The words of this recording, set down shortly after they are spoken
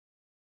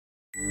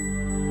So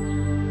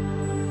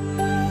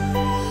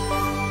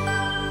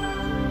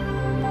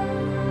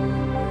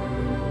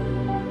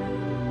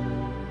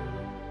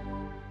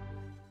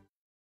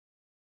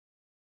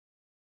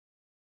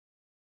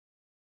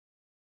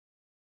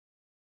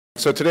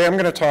today I'm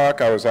going to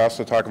I was asked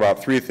to talk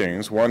about three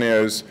things. One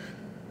is,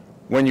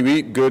 when you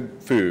eat good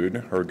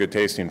food, or good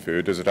tasting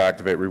food, does it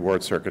activate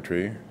reward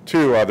circuitry?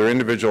 Two, are there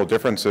individual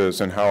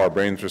differences in how our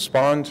brains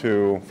respond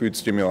to food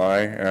stimuli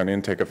and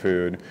intake of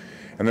food?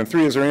 And then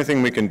three, is there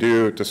anything we can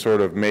do to sort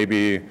of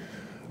maybe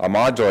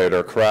modulate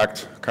or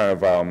correct kind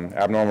of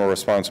abnormal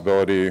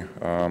responsivity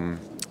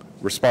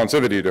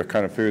to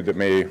kind of food that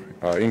may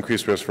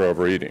increase risk for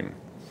overeating?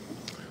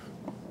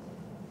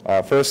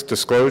 First,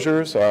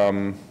 disclosures.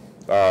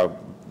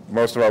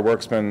 Most of our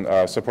work's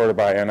been supported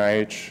by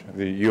NIH,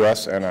 the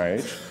US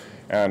NIH,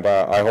 and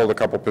I hold a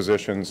couple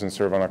positions and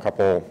serve on a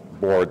couple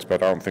boards,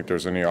 but I don't think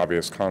there's any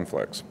obvious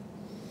conflicts.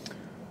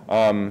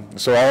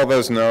 So all of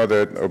us know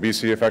that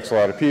obesity affects a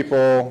lot of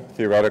people.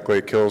 Theoretically,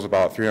 it kills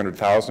about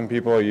 300,000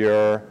 people a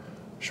year,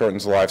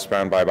 shortens the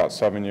lifespan by about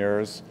 7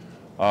 years.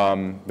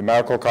 The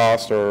medical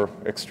costs are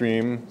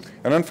extreme,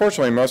 and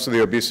unfortunately, most of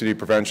the obesity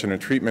prevention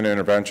and treatment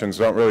interventions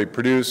don't really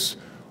produce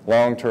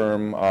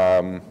long-term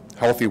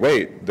healthy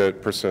weight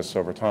that persists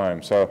over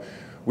time. So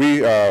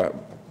we are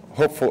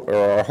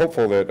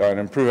hopeful that an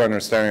improved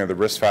understanding of the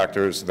risk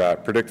factors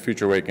that predict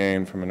future weight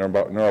gain from a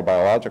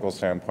neurobiological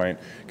standpoint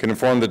can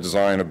inform the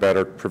design of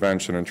better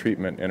prevention and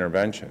treatment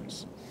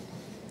interventions.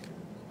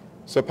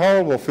 So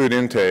palatable food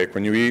intake,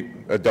 when you eat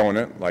a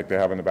donut, like they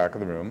have in the back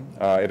of the room,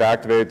 it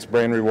activates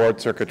brain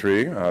reward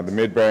circuitry, the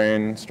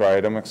midbrain,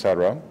 striatum,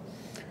 etc.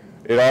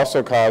 It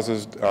also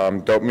causes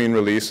dopamine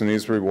release in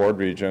these reward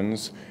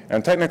regions.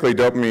 And technically,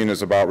 dopamine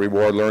is about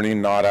reward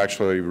learning, not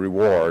actually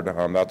reward.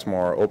 That's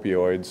more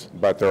opioids,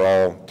 but they're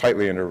all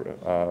tightly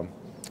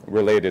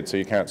related, so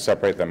you can't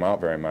separate them out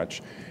very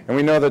much. And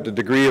we know that the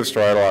degree of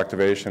striatal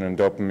activation and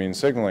dopamine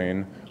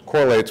signaling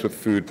correlates with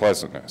food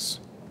pleasantness.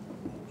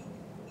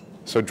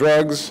 So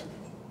drugs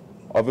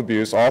of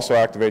abuse also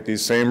activate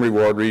these same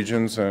reward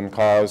regions and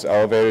cause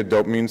elevated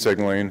dopamine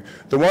signaling.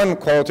 The one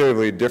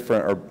qualitatively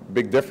different or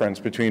big difference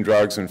between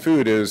drugs and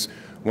food is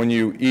when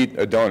you eat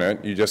a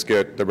donut, you just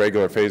get the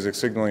regular phasic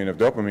signaling of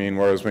dopamine,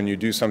 whereas when you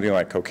do something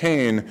like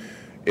cocaine,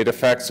 it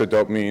affects the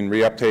dopamine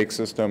reuptake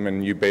system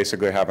and you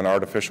basically have an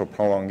artificial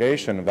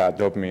prolongation of that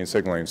dopamine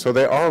signaling. So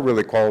they are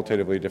really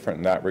qualitatively different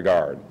in that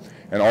regard.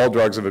 And all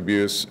drugs of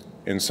abuse,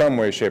 in some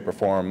way, shape, or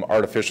form,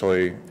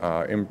 artificially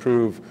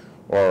improve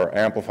or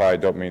amplify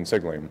dopamine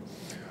signaling.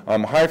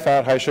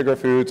 High-fat, high-sugar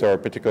foods are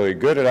particularly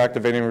good at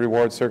activating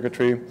reward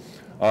circuitry.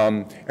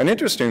 And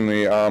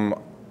interestingly,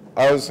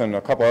 us and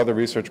a couple other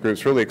research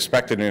groups really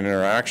expected an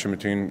interaction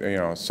between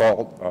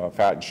salt,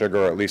 fat, and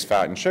sugar, or at least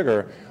fat and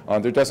sugar.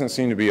 There doesn't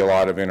seem to be a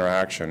lot of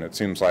interaction. It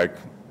seems like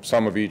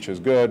some of each is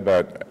good,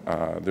 but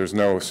there's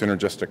no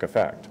synergistic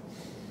effect.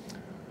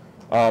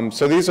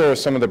 So these are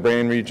some of the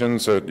brain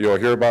regions that you'll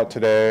hear about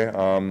today,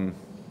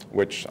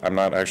 which I'm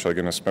not actually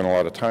going to spend a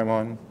lot of time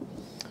on.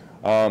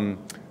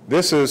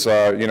 This is,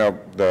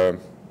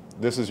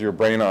 this is your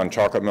brain on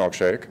chocolate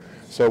milkshake.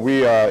 So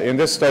we, in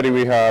this study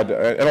we had,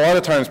 and a lot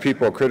of times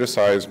people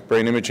criticize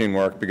brain imaging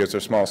work because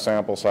they're small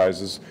sample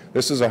sizes.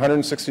 This is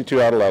 162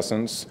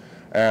 adolescents,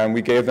 and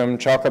we gave them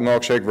chocolate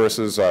milkshake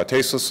versus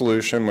tasteless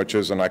solution, which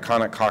is an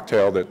iconic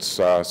cocktail that's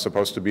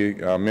supposed to be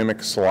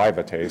mimic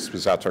saliva taste,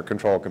 because that's our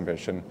control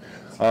condition.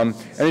 And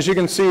as you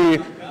can see,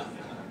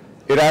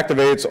 it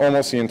activates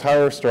almost the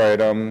entire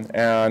striatum,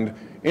 and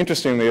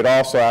interestingly, it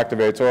also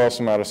activates oral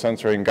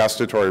somatosensory and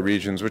gustatory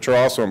regions, which are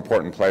also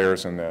important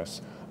players in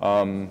this.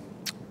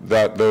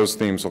 Those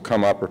themes will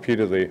come up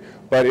repeatedly,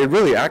 but it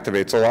really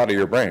activates a lot of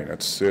your brain.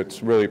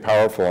 It's really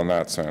powerful in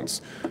that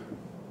sense.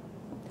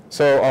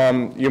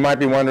 So you might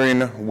be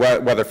wondering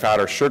whether fat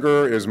or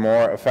sugar is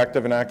more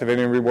effective in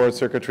activating reward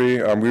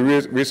circuitry. We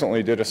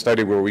recently did a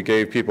study where we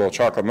gave people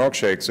chocolate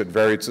milkshakes that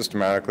varied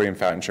systematically in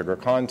fat and sugar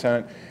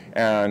content,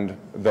 and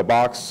the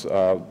box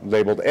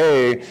labeled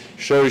A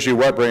shows you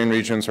what brain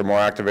regions are more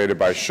activated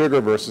by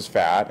sugar versus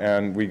fat,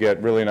 and we get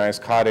really nice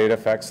caudate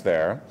effects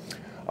there.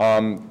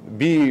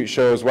 B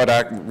shows what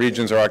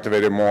regions are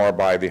activated more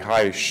by the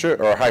high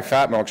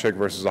fat milkshake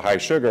versus the high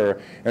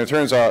sugar, and it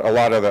turns out a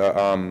lot of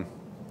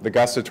the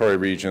gustatory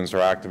regions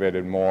are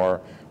activated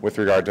more with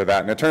regard to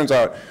that. And it turns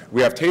out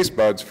we have taste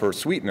buds for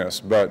sweetness,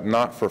 but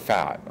not for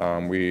fat.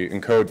 We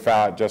encode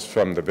fat just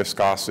from the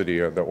viscosity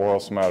of the oral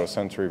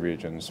somatosensory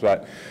regions.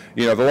 But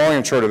the long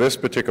and short of this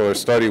particular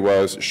study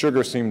was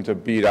sugar seemed to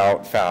beat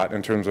out fat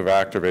in terms of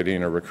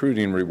activating or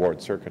recruiting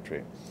reward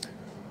circuitry.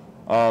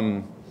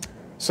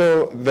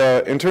 So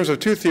in terms of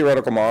two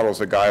theoretical models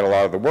that guide a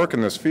lot of the work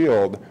in this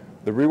field,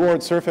 the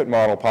reward circuit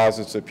model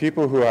posits that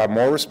people who have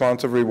more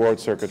responsive reward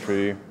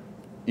circuitry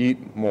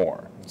eat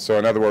more. So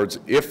in other words,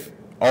 if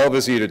all of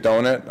us eat a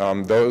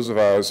donut, those of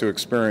us who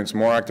experience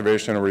more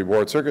activation of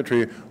reward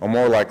circuitry are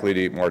more likely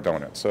to eat more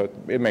donuts. So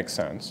it makes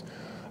sense.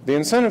 The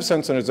incentive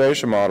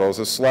sensitization model is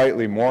a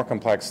slightly more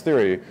complex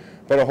theory,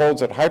 but it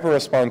holds that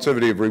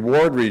hyperresponsivity of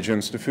reward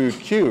regions to food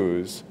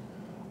cues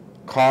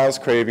cause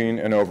craving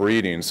and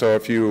overeating. So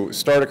if you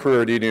start a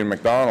career at eating at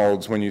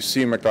McDonald's, when you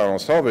see a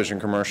McDonald's television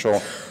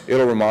commercial,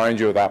 it'll remind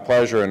you of that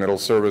pleasure, and it'll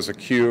serve as a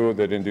cue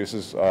that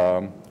induces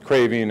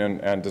craving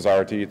and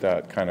desire to eat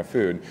that kind of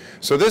food.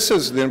 So this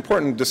is the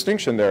important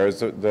distinction there, is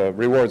that the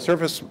reward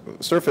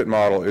surfeit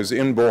model is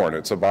inborn.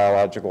 It's a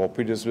biological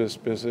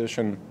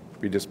predisposition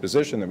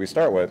that we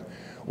start with,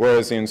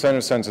 whereas the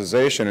incentive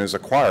sensitization is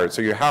acquired.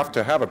 So you have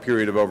to have a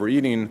period of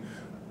overeating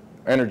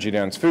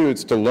energy-dense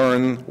foods to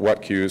learn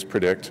what cues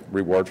predict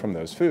reward from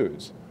those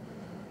foods.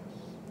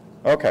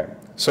 Okay,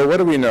 so what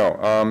do we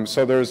know?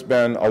 So there's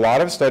been a lot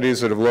of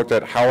studies that have looked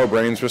at how our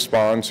brains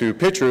respond to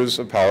pictures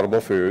of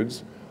palatable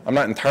foods. I'm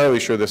not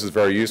entirely sure this is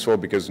very useful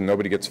because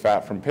nobody gets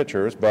fat from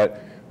pictures,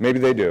 but maybe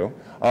they do.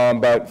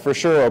 But for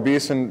sure,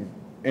 obese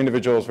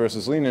individuals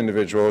versus lean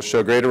individuals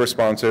show greater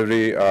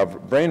responsivity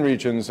of brain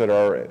regions that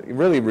are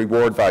really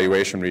reward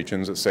valuation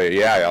regions that say,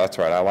 yeah, that's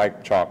right, I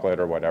like chocolate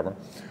or whatever.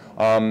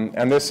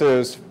 And this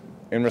is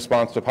in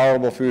response to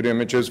palatable food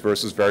images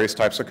versus various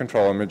types of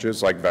control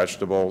images like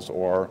vegetables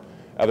or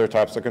other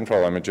types of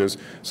control images.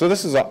 So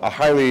this is a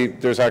highly,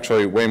 there's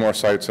actually way more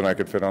sites than I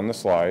could fit on the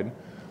slide.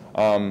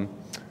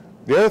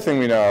 The other thing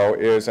we know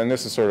is, and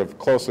this is sort of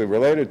closely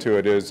related to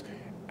it, is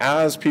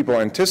as people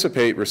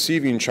anticipate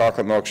receiving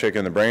chocolate milkshake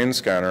in the brain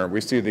scanner, we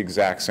see the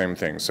exact same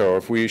thing. So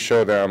if we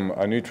show them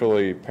a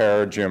neutrally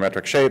paired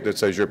geometric shape that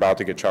says you're about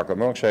to get chocolate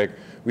milkshake,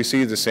 we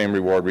see the same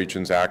reward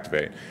regions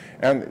activate.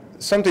 And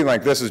something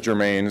like this is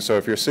germane. So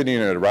if you're sitting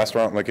at a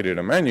restaurant looking at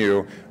a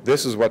menu,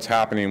 this is what's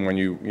happening when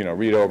you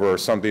read over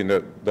something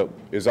that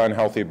is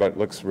unhealthy but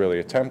looks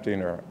really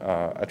tempting or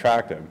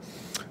attractive.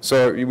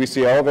 So we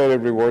see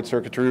elevated reward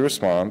circuitry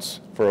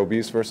response for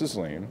obese versus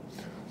lean.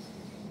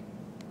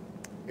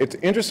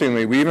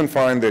 Interestingly, we even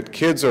find that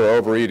kids are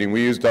overeating.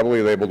 We use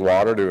doubly labeled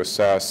water to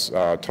assess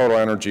total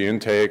energy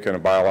intake in a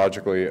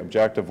biologically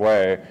objective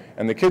way.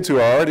 And the kids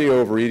who are already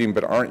overeating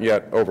but aren't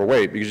yet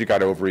overweight, because you got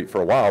to overeat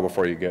for a while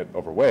before you get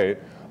overweight,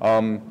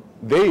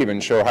 they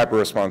even show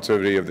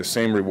hyperresponsivity of the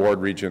same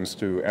reward regions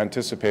to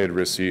anticipated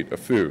receipt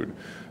of food.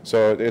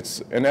 So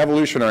it's an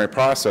evolutionary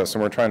process,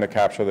 and we're trying to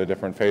capture the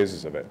different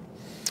phases of it.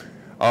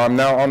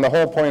 Now, on the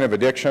whole point of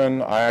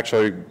addiction, I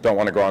actually don't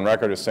want to go on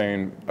record as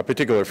saying a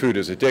particular food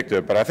is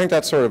addictive, but I think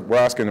that's sort of, we're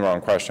asking the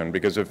wrong question,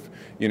 because if,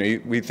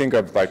 we think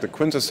of like the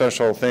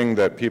quintessential thing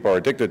that people are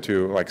addicted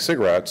to, like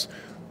cigarettes,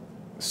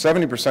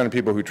 70% of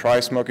people who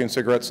try smoking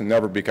cigarettes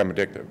never become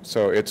addictive.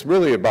 So it's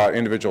really about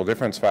individual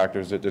difference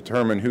factors that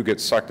determine who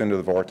gets sucked into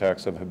the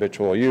vortex of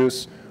habitual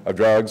use of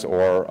drugs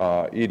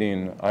or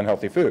eating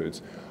unhealthy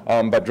foods.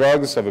 But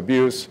drugs of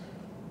abuse,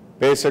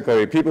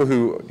 basically, people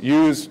who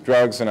use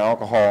drugs and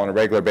alcohol on a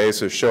regular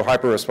basis show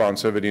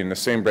hyperresponsivity in the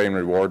same brain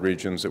reward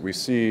regions that we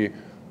see,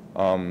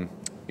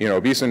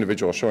 obese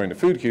individuals showing the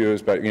food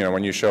cues, but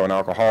when you show an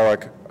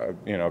alcoholic,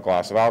 a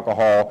glass of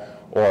alcohol,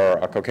 or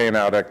a cocaine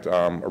addict,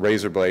 a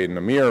razor blade in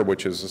a mirror,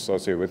 which is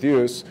associated with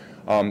use,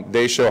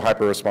 they show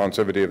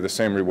hyperresponsivity of the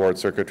same reward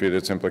circuitry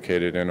that's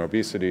implicated in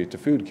obesity to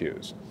food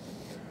cues.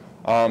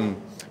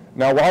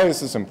 Now, why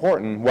is this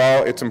important?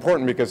 Well, it's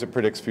important because it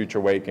predicts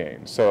future weight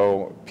gain.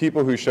 So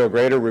people who show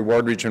greater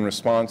reward region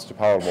response to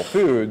palatable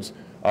foods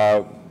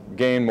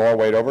gain more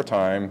weight over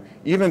time,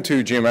 even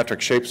to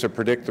geometric shapes that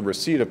predict the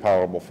receipt of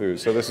palatable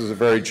foods. So this is a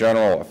very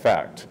general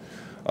effect.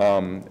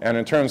 And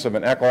in terms of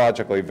an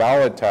ecologically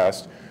valid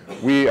test,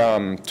 we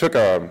took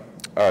a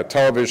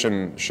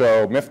television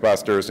show,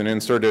 Mythbusters, and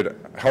inserted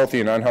healthy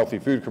and unhealthy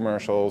food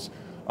commercials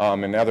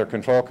and other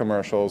control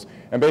commercials.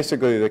 And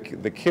basically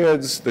the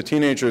kids, the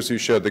teenagers who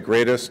showed the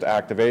greatest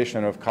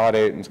activation of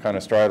caudate and kind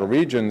of striatal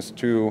regions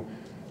to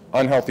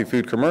unhealthy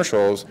food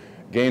commercials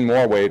gain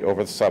more weight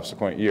over the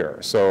subsequent year.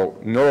 So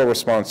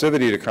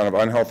neuroresponsivity to kind of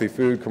unhealthy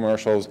food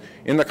commercials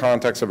in the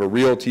context of a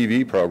real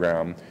TV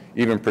program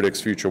even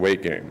predicts future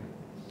weight gain.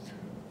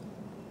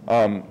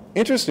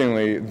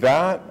 Interestingly,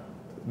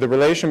 the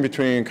relation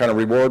between kind of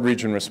reward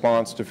region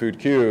response to food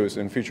cues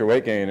and future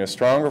weight gain is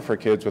stronger for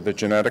kids with a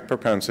genetic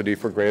propensity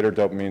for greater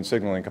dopamine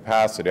signaling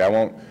capacity. I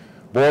won't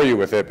bore you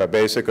with it, but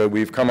basically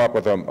we've come up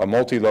with a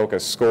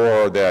multi-locus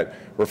score that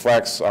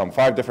reflects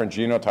 5 different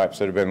genotypes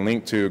that have been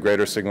linked to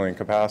greater signaling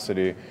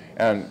capacity.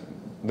 And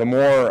the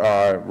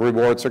more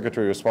reward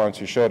circuitry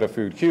response you show to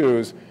food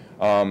cues,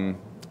 and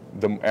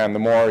the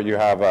more you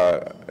have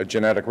a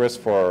genetic risk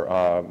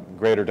for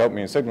greater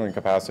dopamine signaling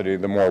capacity,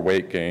 the more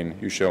weight gain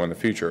you show in the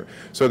future.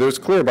 So there's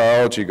clear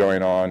biology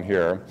going on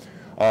here.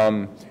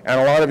 And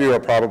a lot of you are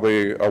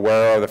probably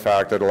aware of the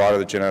fact that a lot of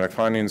the genetic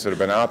findings that have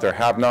been out there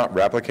have not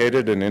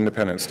replicated in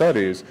independent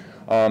studies.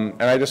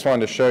 And I just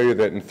wanted to show you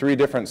that in 3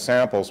 different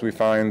samples, we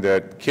find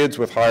that kids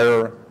with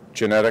higher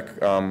genetic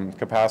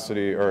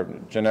capacity or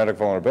genetic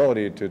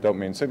vulnerability to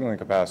dopamine signaling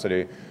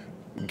capacity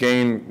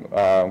gain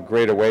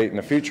greater weight in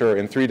the future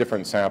in 3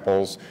 different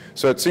samples.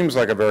 So it seems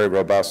like a very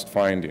robust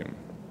finding.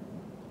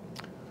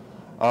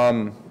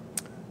 In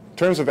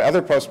terms of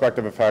other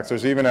prospective effects,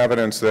 there's even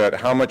evidence that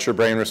how much your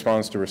brain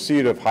responds to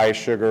receipt of high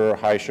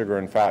sugar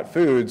and fat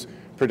foods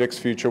predicts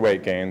future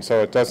weight gain.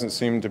 So it doesn't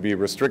seem to be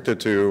restricted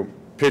to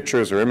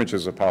pictures or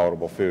images of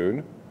palatable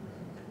food.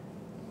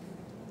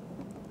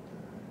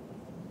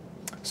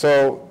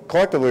 So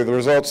collectively, the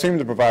results seem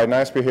to provide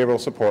nice behavioral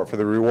support for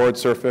the reward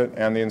circuit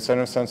and the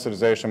incentive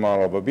sensitization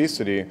model of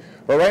obesity.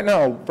 But right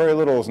now, very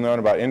little is known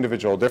about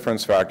individual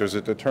difference factors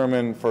that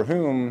determine for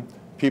whom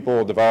people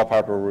will develop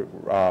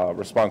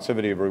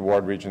hyper-responsivity of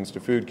reward regions to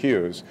food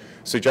cues,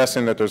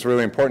 suggesting that there's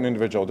really important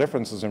individual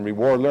differences in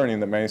reward learning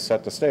that may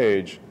set the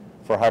stage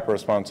for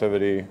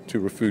hyper-responsivity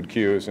to food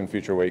cues and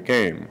future weight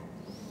gain.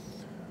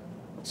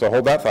 So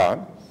hold that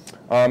thought.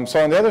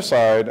 So on the other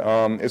side,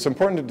 it's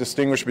important to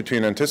distinguish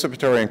between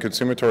anticipatory and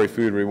consummatory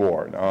food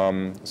reward.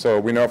 So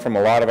we know from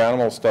a lot of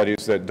animal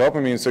studies that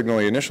dopamine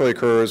signaling initially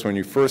occurs when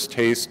you first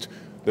taste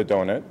the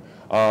donut,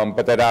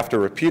 but that after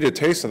repeated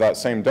taste of that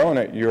same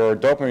donut, your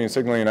dopamine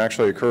signaling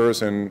actually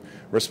occurs in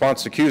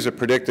response to cues that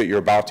predict that you're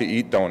about to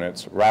eat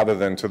donuts rather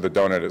than to the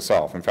donut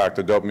itself. In fact,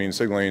 the dopamine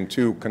signaling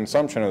to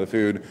consumption of the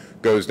food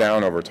goes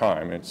down over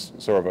time. It's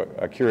sort of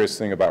a curious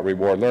thing about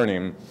reward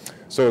learning.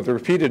 So with the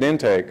repeated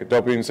intake,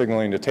 dopamine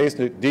signaling to taste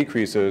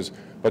decreases,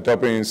 but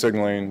dopamine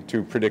signaling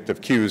to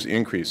predictive cues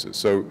increases.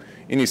 So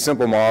any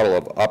simple model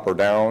of up or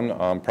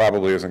down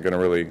probably isn't going to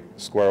really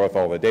square with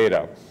all the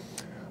data.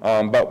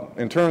 But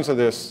in terms of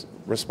this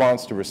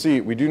response to receipt,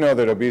 we do know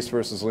that obese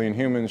versus lean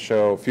humans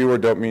show fewer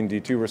dopamine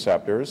D2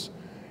 receptors,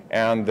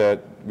 and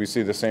that we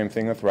see the same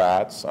thing with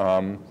rats.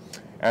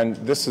 And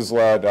this has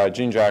led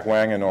Jean-Jacques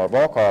Wang and Nora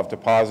Volkov to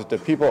posit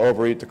that people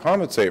overeat to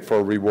compensate for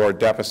a reward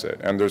deficit.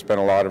 And there's been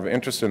a lot of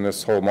interest in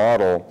this whole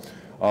model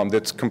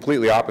that's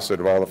completely opposite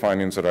of all the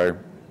findings that I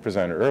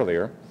presented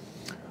earlier.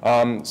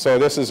 So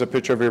this is a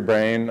picture of your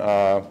brain,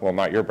 well,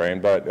 not your brain,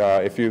 but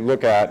if you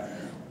look at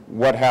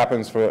what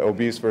happens for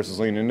obese versus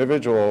lean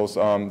individuals,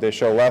 they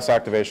show less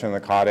activation in the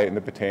caudate and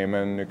the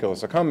putamen,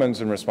 nucleus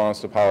accumbens in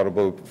response to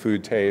palatable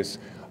food taste.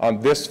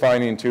 This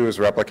finding, too, is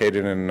replicated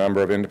in a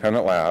number of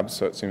independent labs,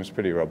 so it seems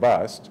pretty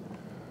robust.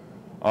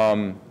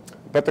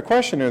 But the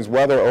question is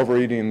whether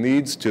overeating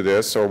leads to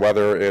this or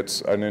whether it's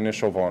an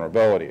initial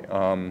vulnerability.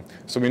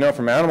 So we know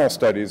from animal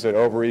studies that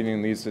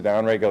overeating leads to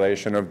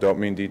downregulation of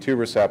dopamine D2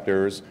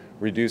 receptors,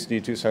 reduced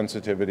D2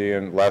 sensitivity,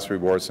 and less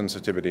reward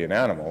sensitivity in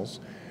animals.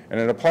 And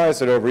it applies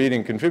that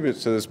overeating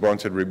contributes to this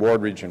blunted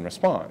reward region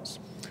response.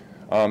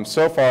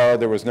 So far,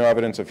 there was no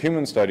evidence of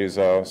human studies,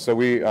 though, so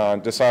we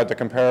decided to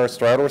compare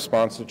striatal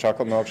response to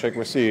chocolate milkshake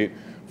receipt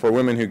for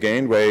women who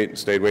gained weight,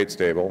 stayed weight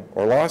stable,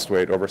 or lost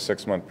weight over a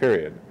 6-month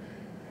period.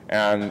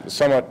 And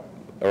somewhat,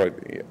 or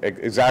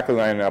exactly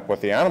lining up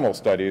with the animal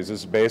studies,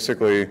 is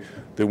basically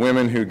the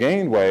women who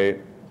gained weight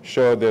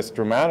showed this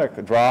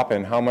dramatic drop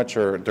in how much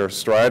their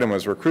striatum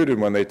was recruited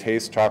when they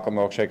taste chocolate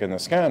milkshake in the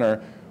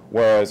scanner,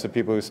 whereas the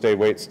people who stayed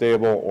weight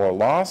stable or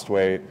lost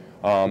weight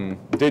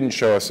didn't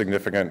show a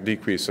significant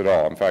decrease at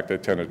all. In fact, they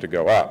tended to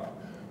go up.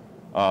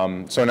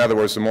 So in other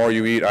words, the more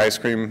you eat ice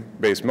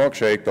cream-based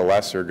milkshake, the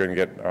less you're going to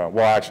get,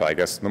 well, actually, I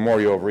guess the more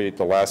you overeat,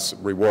 the less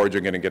reward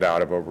you're going to get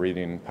out of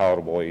overeating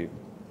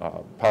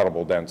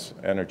palatable dense,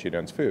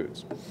 energy-dense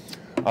foods.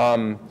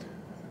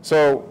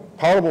 So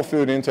palatable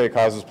food intake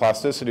causes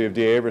plasticity of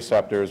DA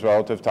receptors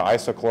relative to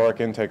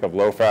isocaloric intake of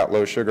low-fat,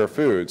 low-sugar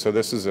food. So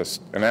this is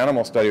an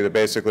animal study that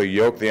basically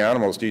yoked the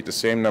animals to eat the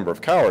same number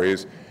of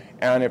calories,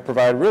 and it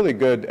provided really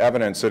good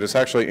evidence that it's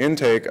actually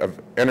intake of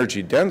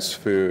energy-dense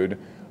food,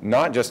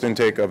 not just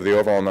intake of the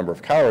overall number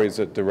of calories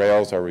that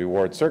derails our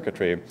reward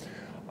circuitry.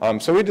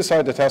 So we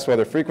decided to test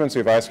whether frequency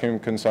of ice cream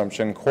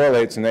consumption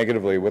correlates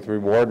negatively with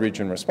reward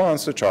region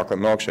response to chocolate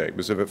milkshake.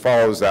 Because if it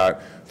follows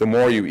that the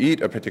more you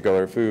eat a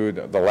particular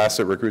food, the less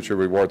it recruits your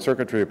reward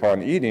circuitry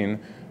upon eating,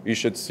 you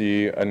should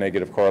see a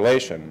negative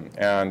correlation.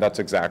 And that's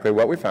exactly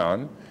what we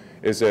found,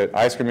 is that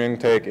ice cream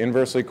intake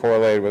inversely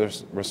correlated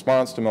with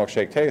response to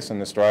milkshake taste in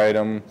the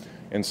striatum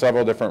in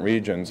several different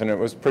regions, and it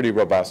was pretty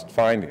robust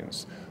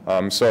findings.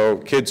 So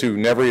kids who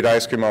never eat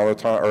ice cream all the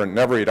time, or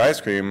never eat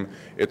ice cream,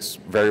 it's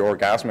very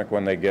orgasmic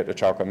when they get a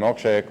chocolate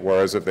milkshake,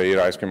 whereas if they eat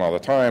ice cream all the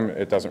time,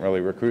 it doesn't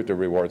really recruit the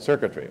reward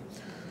circuitry.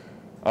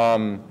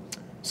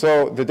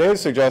 So the data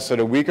suggests that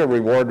a weaker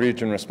reward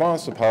region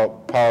response to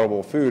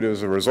palatable food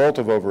is a result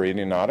of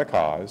overeating, not a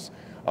cause.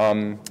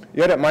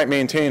 Yet it might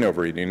maintain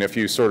overeating. If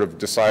you sort of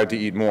decide to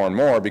eat more and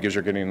more because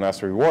you're getting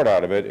less reward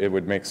out of it, it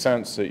would make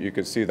sense that you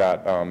could see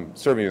that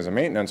serving as a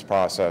maintenance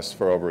process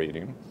for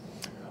overeating.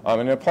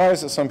 And it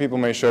applies that some people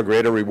may show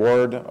greater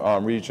reward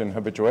region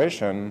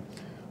habituation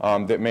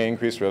that may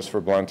increase risk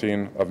for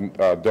blunting of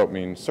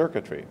dopamine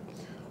circuitry.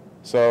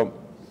 So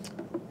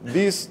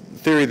this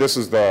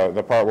is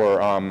the part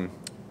where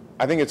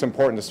I think it's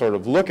important to sort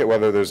of look at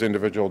whether there's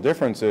individual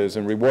differences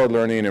in reward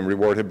learning and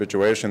reward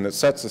habituation that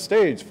sets the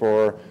stage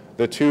for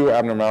the two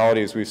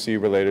abnormalities we see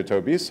related to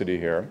obesity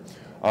here,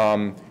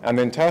 and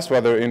then test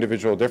whether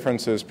individual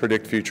differences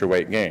predict future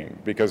weight gain.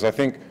 Because I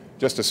think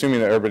just assuming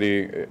that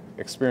everybody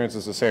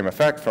experiences the same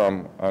effect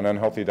from an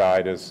unhealthy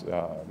diet is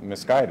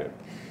misguided.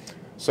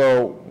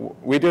 So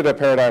we did a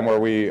paradigm where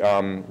we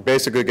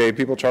basically gave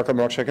people chocolate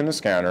milkshake in the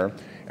scanner,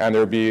 and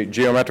there would be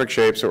geometric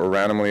shapes that were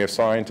randomly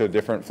assigned to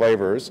different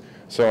flavors.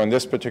 So in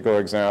this particular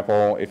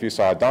example, if you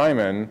saw a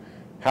diamond,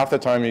 half the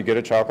time you get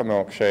a chocolate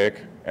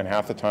milkshake and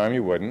half the time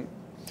you wouldn't.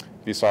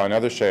 If you saw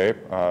another shape,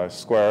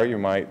 square, you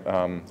might,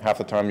 half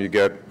the time you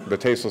get the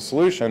tasteless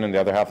solution and the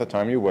other half the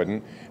time you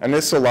wouldn't. And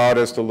this allowed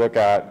us to look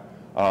at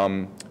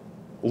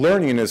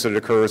learning as it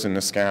occurs in the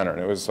scanner. And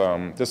it was,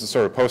 this is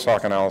sort of post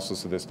hoc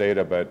analysis of this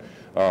data, but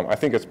I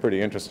think it's pretty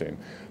interesting.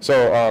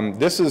 So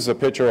this is a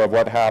picture of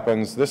what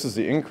happens. This is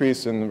the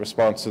increase in the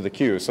response to the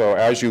cue. So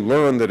as you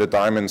learn that a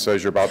diamond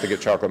says you're about to get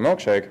chocolate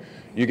milkshake,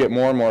 you get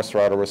more and more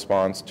striatal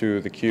response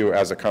to the cue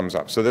as it comes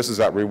up. So this is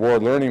that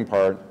reward learning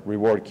part,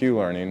 reward cue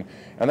learning.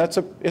 And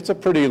it's a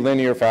pretty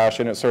linear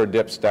fashion. It sort of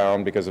dips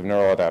down because of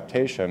neural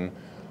adaptation.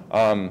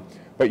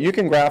 But you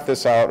can graph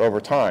this out over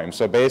time.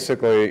 So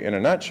basically, in a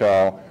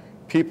nutshell,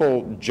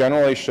 people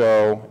generally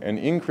show an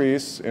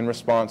increase in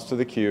response to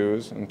the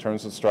cues in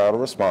terms of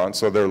striatal response.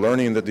 So they're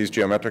learning that these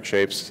geometric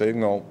shapes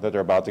signal that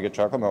they're about to get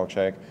chocolate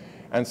milkshake.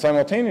 And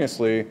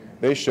simultaneously,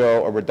 they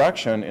show a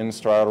reduction in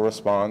striatal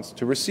response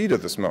to receipt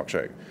of this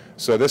milkshake.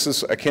 So this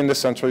is akin to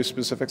sensory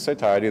specific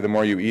satiety. The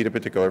more you eat a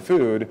particular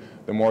food,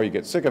 the more you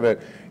get sick of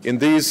it. In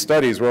these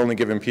studies, we're only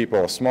giving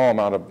people a small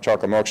amount of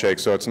chocolate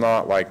milkshake, so it's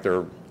not like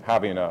they're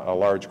having a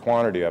large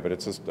quantity of it.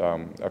 It's just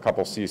a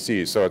couple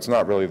cc's, so it's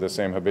not really the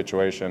same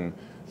habituation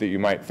that you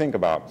might think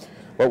about.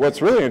 But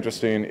what's really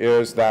interesting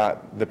is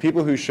that the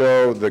people who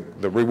show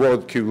the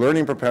reward cue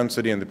learning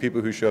propensity and the people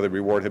who show the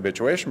reward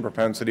habituation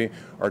propensity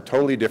are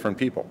totally different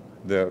people.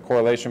 The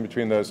correlation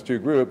between those two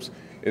groups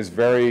is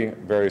very,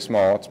 very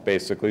small. It's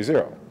basically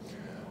zero.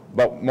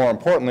 But more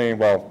importantly,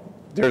 well,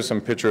 there's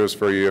some pictures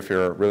for you if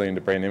you're really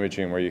into brain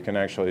imaging where you can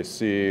actually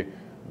see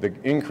the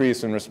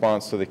increase in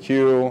response to the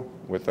cue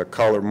with the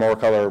color, more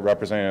color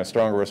representing a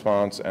stronger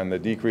response, and the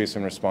decrease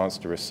in response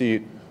to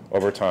receipt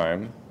over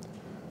time.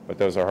 But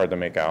those are hard to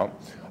make out.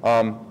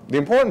 The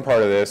important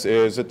part of this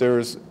is that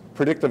there's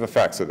predictive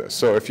effects of this.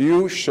 So if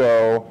you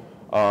show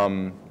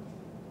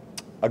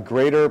a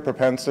greater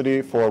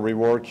propensity for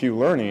reward cue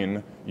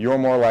learning, you're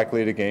more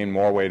likely to gain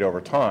more weight over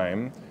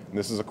time. And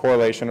this is a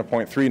correlation of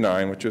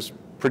 0.39, which is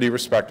pretty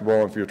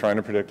respectable if you're trying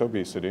to predict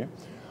obesity.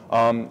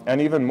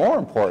 And even more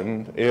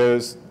important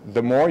is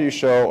the more you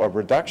show a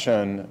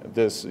reduction,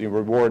 this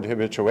reward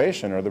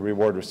habituation or the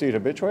reward receipt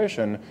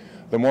habituation,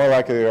 the more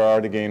likely you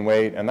are to gain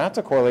weight. And that's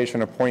a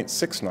correlation of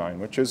 0.69,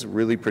 which is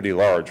really pretty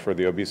large for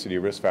the obesity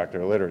risk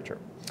factor literature.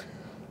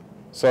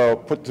 So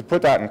to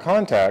put that in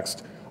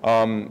context,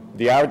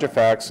 the average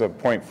effects of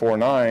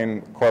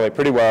 0.49 correlate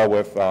pretty well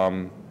with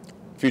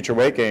future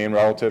weight gain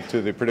relative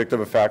to the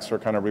predictive effects for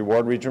kind of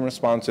reward region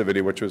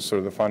responsivity, which was sort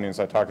of the findings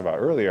I talked about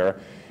earlier.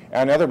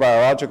 And other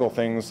biological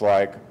things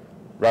like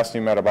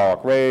resting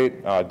metabolic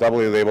rate,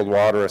 doubly labeled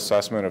water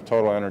assessment of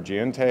total energy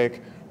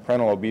intake,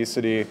 parental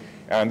obesity.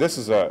 And this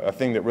is a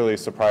thing that really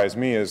surprised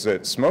me is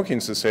that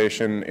smoking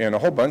cessation in a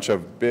whole bunch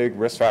of big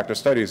risk factor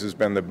studies has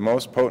been the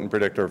most potent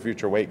predictor of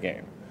future weight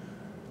gain.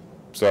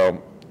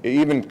 So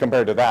even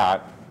compared to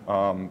that,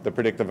 the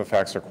predictive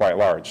effects are quite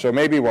large. So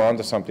maybe we're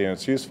onto something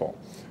that's useful.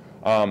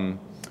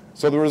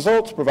 So the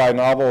results provide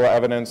novel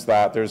evidence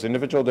that there's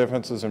individual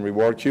differences in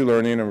reward cue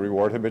learning and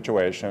reward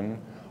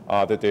habituation,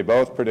 that they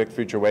both predict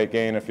future weight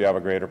gain if you have a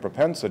greater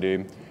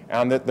propensity,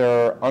 and that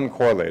they're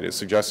uncorrelated,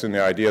 suggesting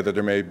the idea that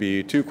there may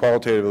be two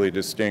qualitatively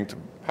distinct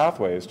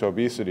pathways to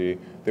obesity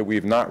that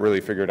we've not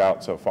really figured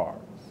out so far.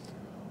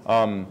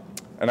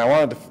 And I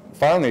wanted to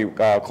finally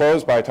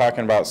close by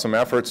talking about some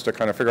efforts to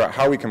kind of figure out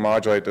how we can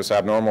modulate this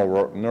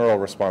abnormal neural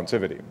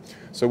responsivity.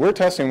 So we're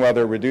testing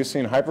whether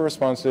reducing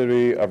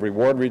hyperresponsivity of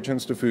reward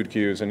regions to food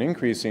cues and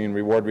increasing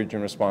reward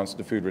region response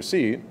to food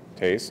receipt,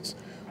 tastes,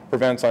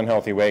 prevents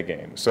unhealthy weight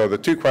gain. So the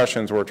two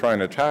questions we're trying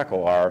to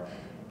tackle are,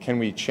 can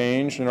we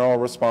change neural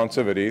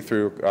responsivity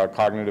through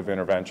cognitive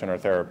intervention or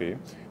therapy?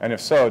 And if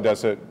so,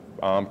 does it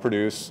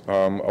produce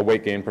a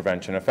weight gain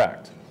prevention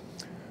effect?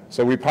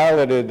 So we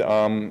piloted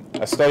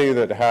a study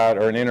that had,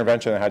 or an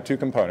intervention that had two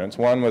components.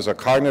 One was a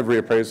cognitive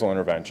reappraisal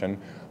intervention.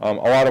 A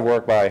lot of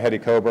work by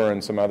Hedy Kober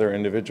and some other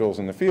individuals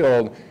in the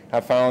field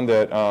have found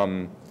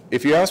that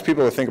if you ask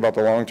people to think about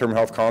the long-term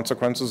health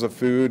consequences of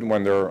food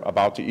when they're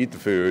about to eat the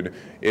food,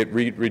 it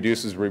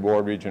reduces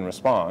reward region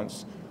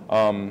response.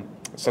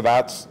 So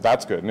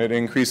that's good, and it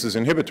increases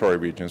inhibitory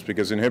regions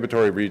because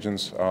inhibitory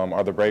regions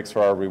are the brakes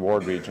for our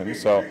reward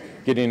regions. So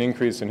getting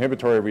increased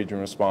inhibitory region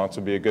response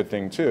would be a good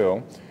thing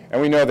too. And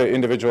we know that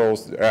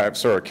individuals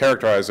sort of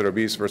characterized that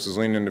obese versus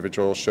lean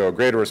individuals show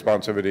greater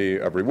responsivity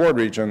of reward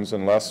regions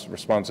and less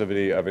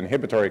responsivity of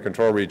inhibitory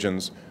control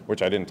regions,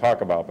 which I didn't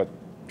talk about, but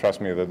trust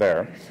me, they're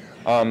there.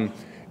 And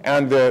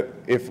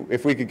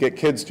if we could get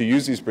kids to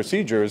use these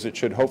procedures, it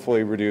should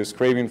hopefully reduce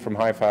craving from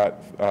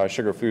high-fat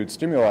sugar food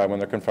stimuli when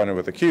they're confronted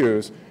with the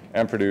cues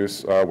and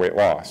produce weight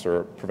loss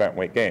or prevent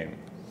weight gain.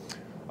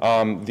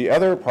 The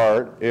other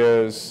part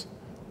is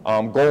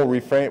goal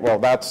reframe.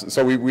 Well,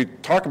 so we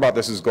talk about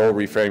this as goal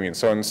reframing.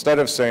 So instead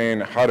of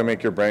saying how to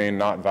make your brain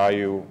not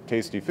value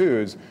tasty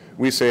foods,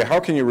 we say how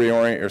can you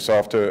reorient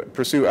yourself to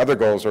pursue other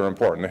goals that are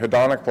important. The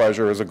hedonic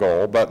pleasure is a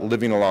goal, but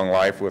living a long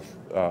life with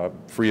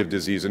free of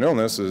disease and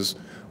illness is,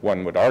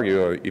 one would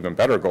argue, an even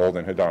better goal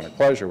than hedonic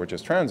pleasure, which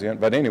is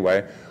transient. But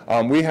anyway,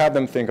 we have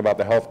them think about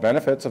the health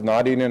benefits of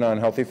not eating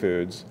unhealthy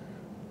foods,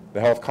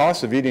 the health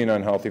costs of eating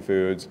unhealthy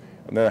foods,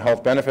 and the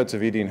health benefits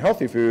of eating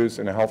healthy foods,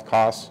 and the health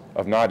costs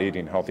of not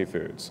eating healthy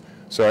foods.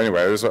 So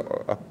anyway, there's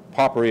a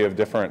potpourri of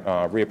different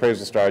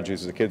reappraisal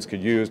strategies the kids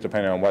could use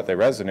depending on what they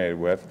resonated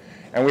with.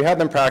 And we had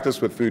them practice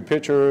with food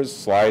pictures,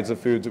 slides of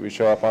foods that we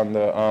show up on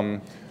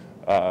the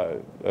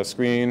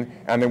screen,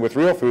 and then with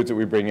real foods that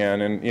we bring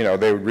in, and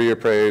they would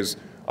reappraise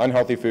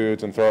unhealthy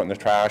foods and throw it in the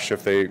trash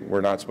if they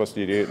were not supposed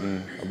to eat it,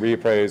 and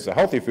reappraise the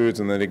healthy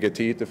foods, and then they get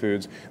to eat the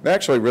foods. They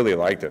actually really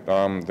liked it.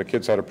 The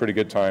kids had a pretty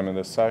good time in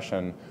this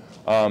session.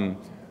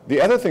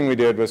 The other thing we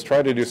did was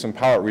try to do some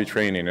palate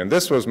retraining, and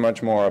this was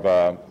much more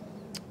of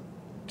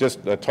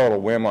just a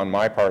total whim on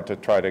my part to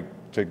try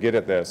to get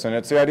at this. And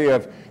it's the idea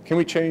of, can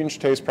we change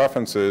taste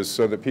preferences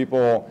so that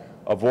people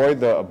avoid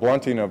the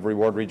blunting of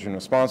reward region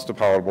response to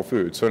palatable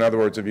food? So in other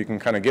words, if you can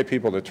kind of get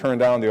people to turn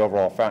down the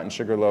overall fat and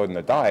sugar load in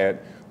the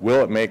diet,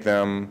 will it make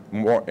them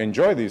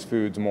enjoy these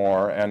foods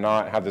more and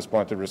not have this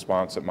blunted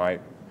response that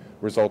might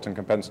result in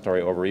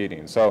compensatory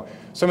overeating? So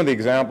some of the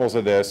examples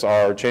of this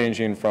are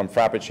changing from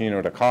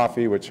frappuccino to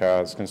coffee, which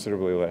has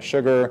considerably less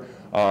sugar,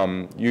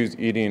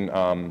 eating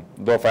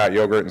low-fat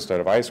yogurt instead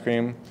of ice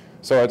cream.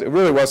 So it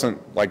really wasn't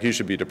like you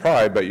should be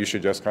deprived, but you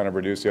should just kind of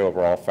reduce the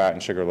overall fat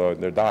and sugar load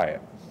in their diet.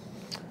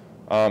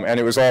 And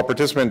it was all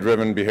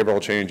participant-driven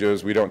behavioral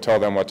changes. We don't tell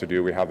them what to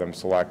do. We have them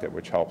select it,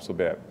 which helps a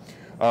bit.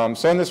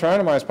 So in this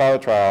randomized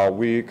pilot trial,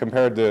 we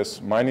compared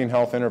this mining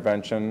health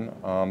intervention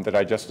that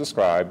I just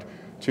described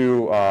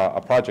to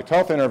a project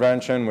health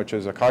intervention, which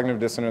is a cognitive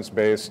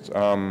dissonance-based,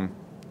 I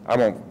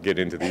won't get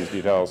into these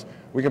details.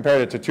 We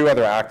compared it to 2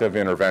 other active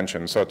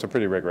interventions, so it's a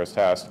pretty rigorous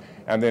test,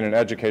 and then an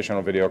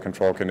educational video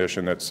control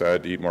condition that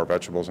said eat more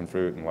vegetables and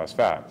fruit and less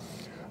fat.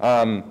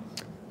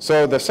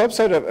 So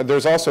the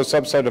there's also a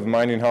subset of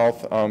mining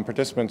health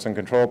participants and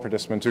control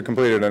participants who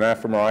completed an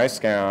fMRI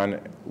scan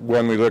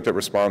when we looked at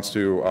response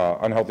to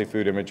unhealthy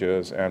food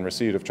images and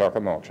receipt of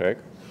chocolate milkshake.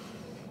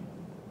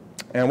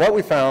 And what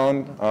we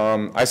found,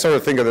 I sort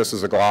of think of this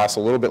as a glass a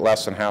little bit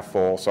less than half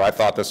full, so I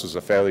thought this was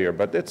a failure,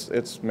 but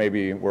it's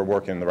maybe we're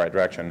working in the right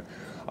direction.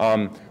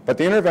 But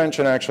the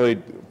intervention actually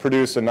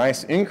produced a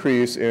nice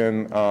increase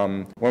in,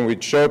 when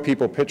we showed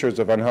people pictures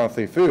of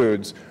unhealthy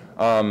foods,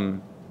 there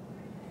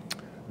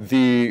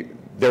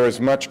is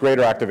much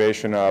greater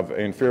activation of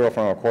inferior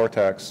frontal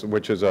cortex,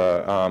 which is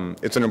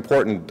it's an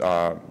important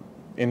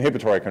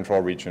inhibitory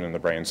control region in the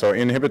brain. So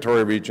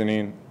inhibitory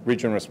region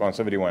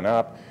responsivity went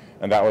up,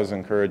 and that was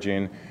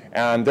encouraging.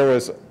 And there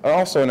was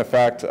also an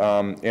effect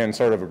in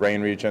sort of a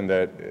brain region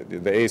that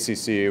the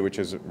ACC, which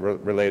is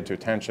related to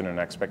attention and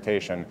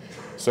expectation.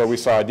 So we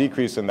saw a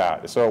decrease in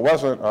that. So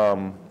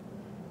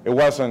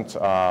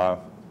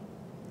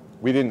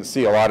we didn't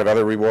see a lot of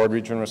other reward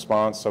region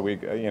response, so we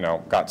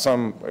got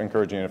some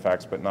encouraging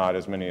effects, but not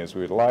as many as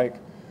we'd like.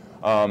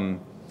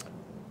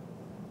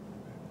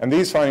 And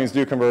these findings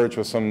do converge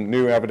with some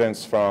new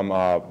evidence from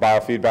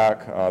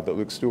biofeedback that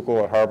Luke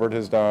Stuckel at Harvard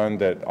has done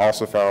that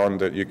also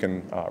found that you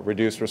can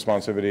reduce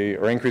responsivity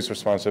or increase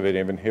responsivity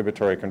of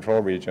inhibitory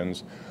control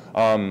regions.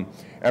 And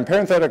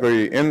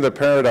parenthetically, in the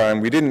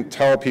paradigm, we didn't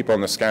tell people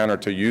in the scanner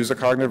to use the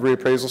cognitive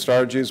reappraisal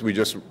strategies. We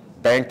just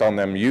banked on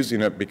them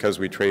using it because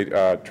we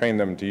trained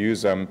them to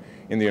use them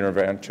in the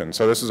intervention.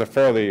 So this is a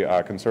fairly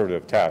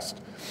conservative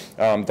test.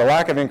 The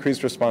lack of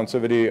increased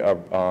responsivity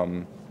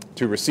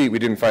to receipt, we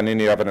didn't find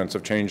any evidence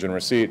of change in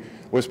receipt,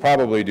 was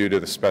probably due to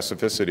the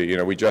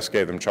specificity. We just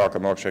gave them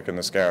chocolate milkshake in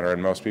the scanner,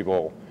 and most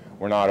people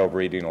were not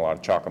overeating a lot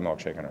of chocolate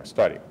milkshake in our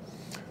study.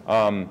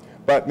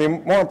 But the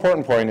more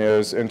important point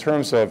is, in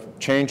terms of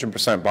change in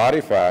percent body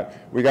fat,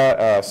 we got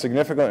a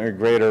significantly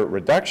greater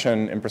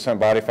reduction in percent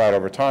body fat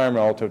over time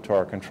relative to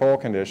our control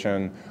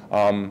condition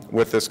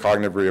with this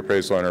cognitive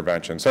reappraisal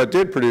intervention. So it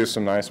did produce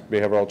some nice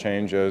behavioral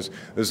changes.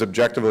 This is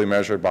objectively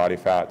measured body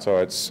fat, so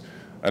it's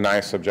a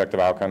nice subjective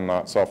outcome,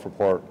 not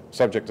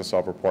subject to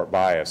self-report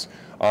bias.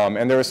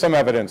 And there was some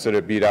evidence that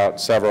it beat out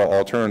several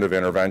alternative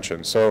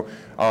interventions. So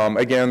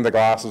again, the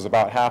glass is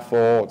about half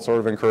full. It's sort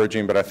of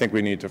encouraging, but I think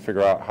we need to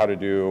figure out how to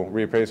do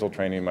reappraisal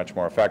training much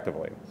more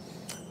effectively.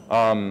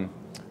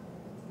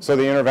 So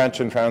the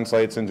intervention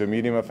translates into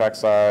medium effect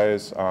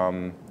size.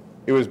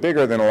 It was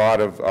bigger than a lot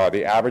of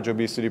the average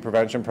obesity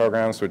prevention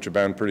programs, which have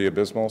been pretty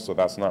abysmal, so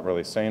that's not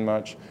really saying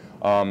much.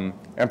 And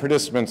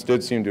participants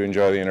did seem to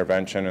enjoy the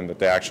intervention and that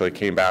they actually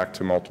came back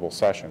to multiple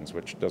sessions,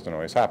 which doesn't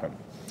always happen.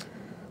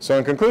 So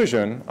in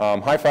conclusion,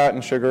 high fat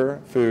and sugar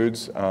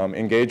foods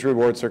engage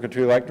reward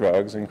circuitry like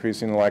drugs,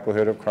 increasing the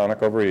likelihood of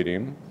chronic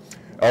overeating.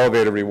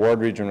 Elevated reward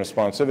region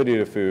responsivity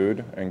to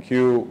food and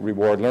cue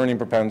reward learning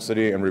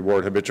propensity and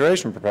reward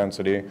habituation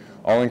propensity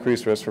all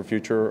increase risk for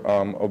future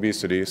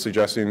obesity,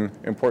 suggesting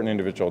important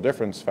individual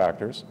difference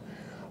factors.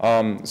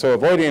 So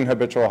avoiding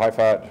habitual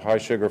high-fat,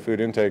 high-sugar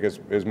food intake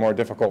is more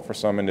difficult for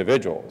some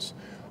individuals.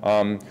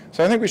 So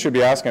I think we should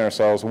be asking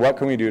ourselves, what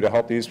can we do to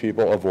help these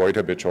people avoid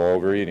habitual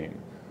overeating?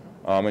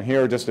 And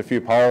here are just a few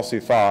policy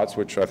thoughts,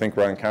 which I think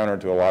run counter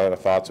to a lot of the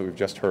thoughts that we've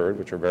just heard,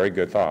 which are very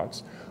good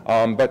thoughts.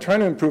 But trying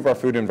to improve our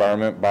food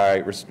environment by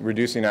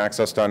reducing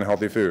access to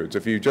unhealthy foods.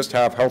 If you just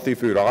have healthy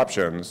food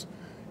options,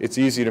 it's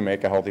easy to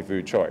make a healthy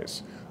food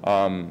choice.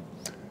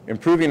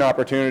 Improving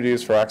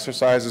opportunities for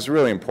exercise is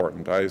really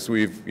important. As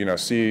we've,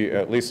 see,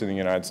 at least in the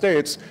United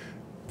States,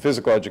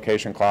 physical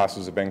education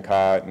classes have been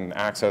cut, and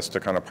access to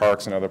kind of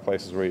parks and other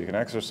places where you can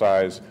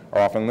exercise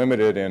are often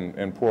limited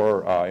in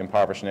poor,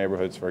 impoverished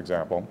neighborhoods, for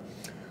example.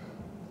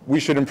 We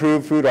should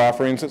improve food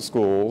offerings at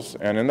schools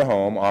and in the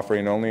home,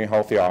 offering only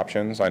healthy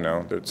options. I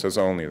know that it says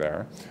only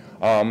there.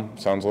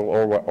 Sounds a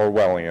little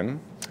Orwellian.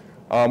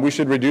 We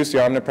should reduce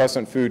the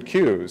omnipresent food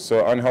cues,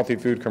 so unhealthy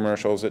food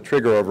commercials that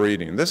trigger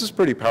overeating. This is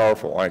pretty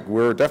powerful. Like,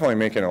 we're definitely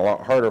making it a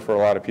lot harder for a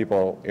lot of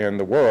people in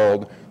the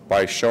world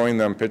by showing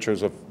them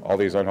pictures of all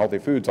these unhealthy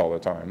foods all the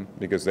time,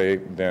 because they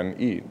then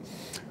eat.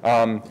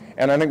 And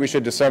I think we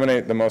should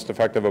disseminate the most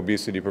effective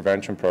obesity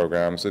prevention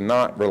programs and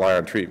not rely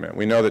on treatment.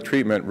 We know that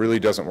treatment really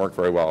doesn't work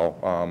very well.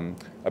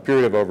 A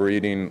period of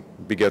overeating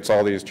begets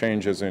all these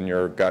changes in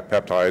your gut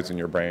peptides in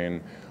your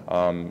brain,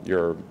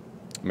 your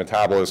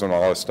metabolism,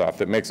 all this stuff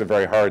that makes it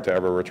very hard to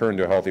ever return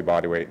to a healthy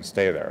body weight and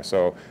stay there.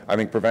 So I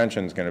think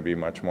prevention is going to be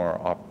much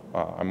more,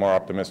 I'm more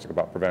optimistic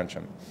about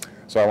prevention.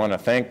 So I want to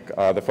thank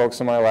the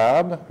folks in my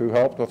lab who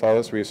helped with all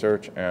this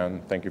research,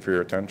 and thank you for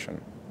your attention.